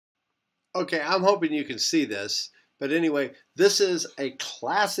Okay, I'm hoping you can see this. But anyway, this is a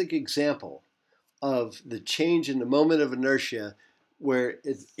classic example of the change in the moment of inertia where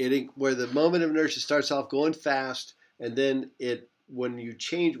where the moment of inertia starts off going fast, and then when you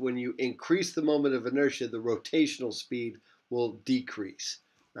increase the moment of inertia, the rotational speed will decrease.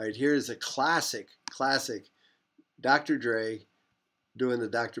 All right, here's a classic Dr. Dre doing the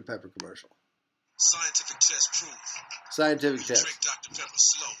Dr. Pepper commercial. Scientific test proof. Scientific test. Drink Dr. Pepper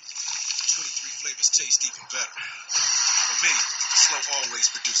slow. 23 flavors taste even better. For me, slow always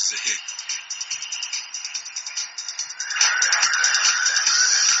produces a hit.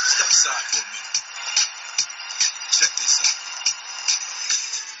 Step aside for a minute. Check this out.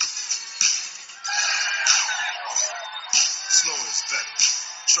 Slow is better.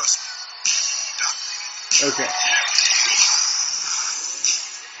 Trust me. Doctor. Okay.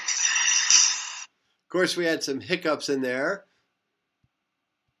 Of course, we had some hiccups in there.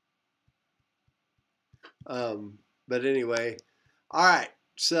 But anyway, all right.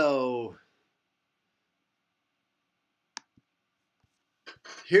 So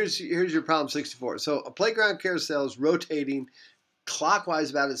here's your problem 64. So a playground carousel is rotating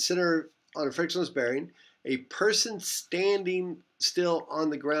clockwise about its center on a frictionless bearing. A person standing still on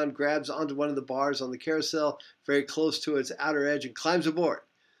the ground grabs onto one of the bars on the carousel very close to its outer edge and climbs aboard.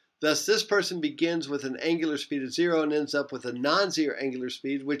 Thus, this person begins with an angular speed of 0 and ends up with a non-zero angular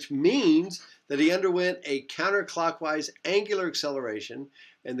speed, which means that he underwent a counterclockwise angular acceleration,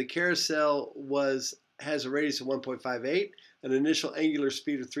 and the carousel has a radius of 1.58, an initial angular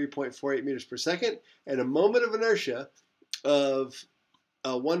speed of 3.48 meters per second, and a moment of inertia of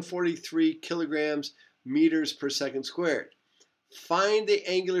 143 kilograms meters per second squared. Find the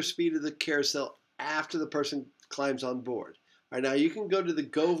angular speed of the carousel after the person climbs on board. All right, now you can go to the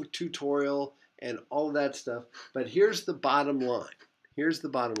Go tutorial and all of that stuff, but here's the bottom line. Here's the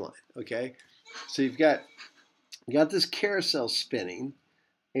bottom line, okay? So you got this carousel spinning,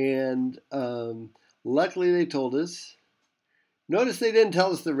 and luckily they told us. Notice they didn't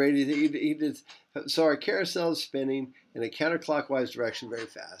tell us the radius. So our carousel is spinning in a counterclockwise direction very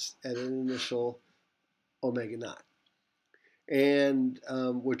fast at an initial omega naught, and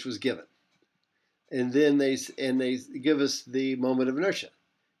which was given. And then they give us the moment of inertia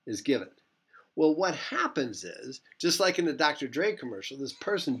is given. Well, what happens is, just like in the Dr. Dre commercial, this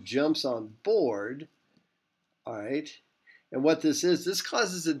person jumps on board, all right? And what this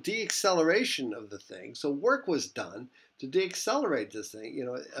causes a deacceleration of the thing. So work was done to deaccelerate this thing,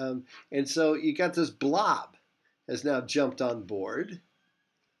 and so you got this blob has now jumped on board,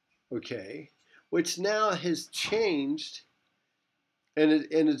 okay, which now has changed. And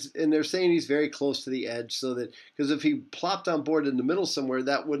they're saying he's very close to the edge, so that because if he plopped on board in the middle somewhere,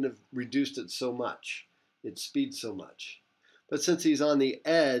 that wouldn't have reduced it so much, its speed so much. But since he's on the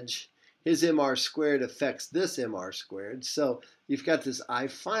edge, his mr squared affects this mr squared. So you've got this I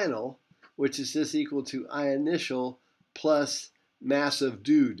final, which is just equal to I initial plus mass of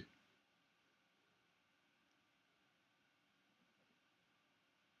dude.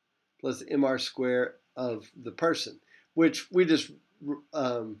 Plus mr squared of the person, which we just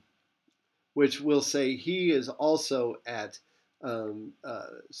which will say he is also at,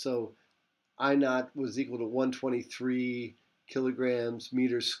 so I naught was equal to 123 kilograms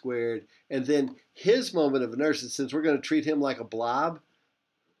meters squared. And then his moment of inertia, since we're going to treat him like a blob,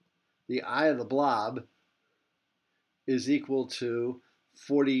 the I of the blob is equal to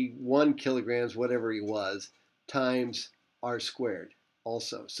 41 kilograms, whatever he was, times r squared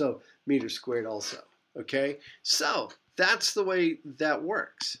also. So meters squared also. Okay, so that's the way that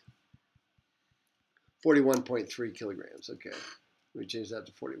works. 41.3 kilograms. Okay, let me change that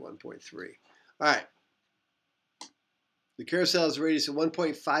to 41.3. All right. The carousel has a radius of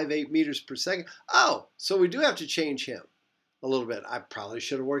 1.58 meters per second. Oh, so we do have to change him a little bit. I probably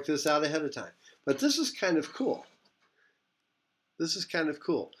should have worked this out ahead of time. But this is kind of cool. This is kind of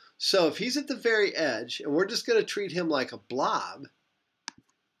cool. So if he's at the very edge, and we're just going to treat him like a blob,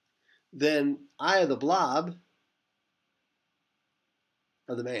 then I of the blob,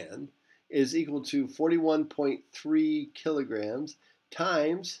 of the man, is equal to 41.3 kilograms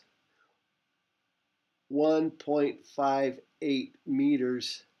times 1.58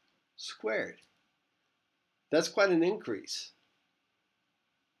 meters squared. That's quite an increase.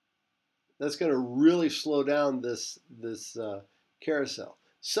 That's going to really slow down this carousel.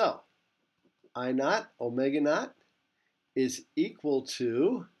 So I naught, omega naught, is equal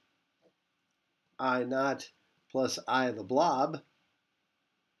to I naught plus I of the blob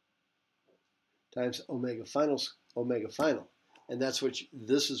times omega final, and that's what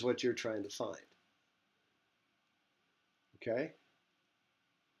this is what you're trying to find. Okay.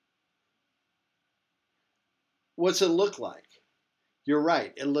 what's it look like? You're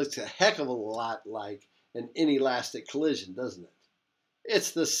right. It looks a heck of a lot like an inelastic collision, doesn't it?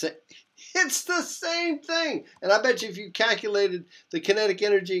 It's the same. It's the same thing. And I bet you if you calculated the kinetic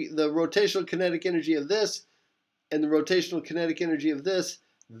energy, the rotational kinetic energy of this, and the rotational kinetic energy of this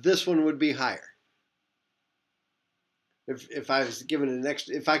one would be higher. If I was given an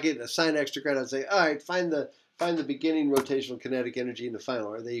extra, if I get assigned extra credit, I'd say, all right, find the beginning rotational kinetic energy and the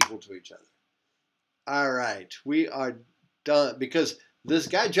final. Are they equal to each other? All right, we are done, because this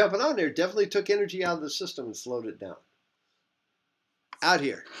guy jumping on there definitely took energy out of the system and slowed it down. Out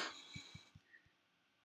here.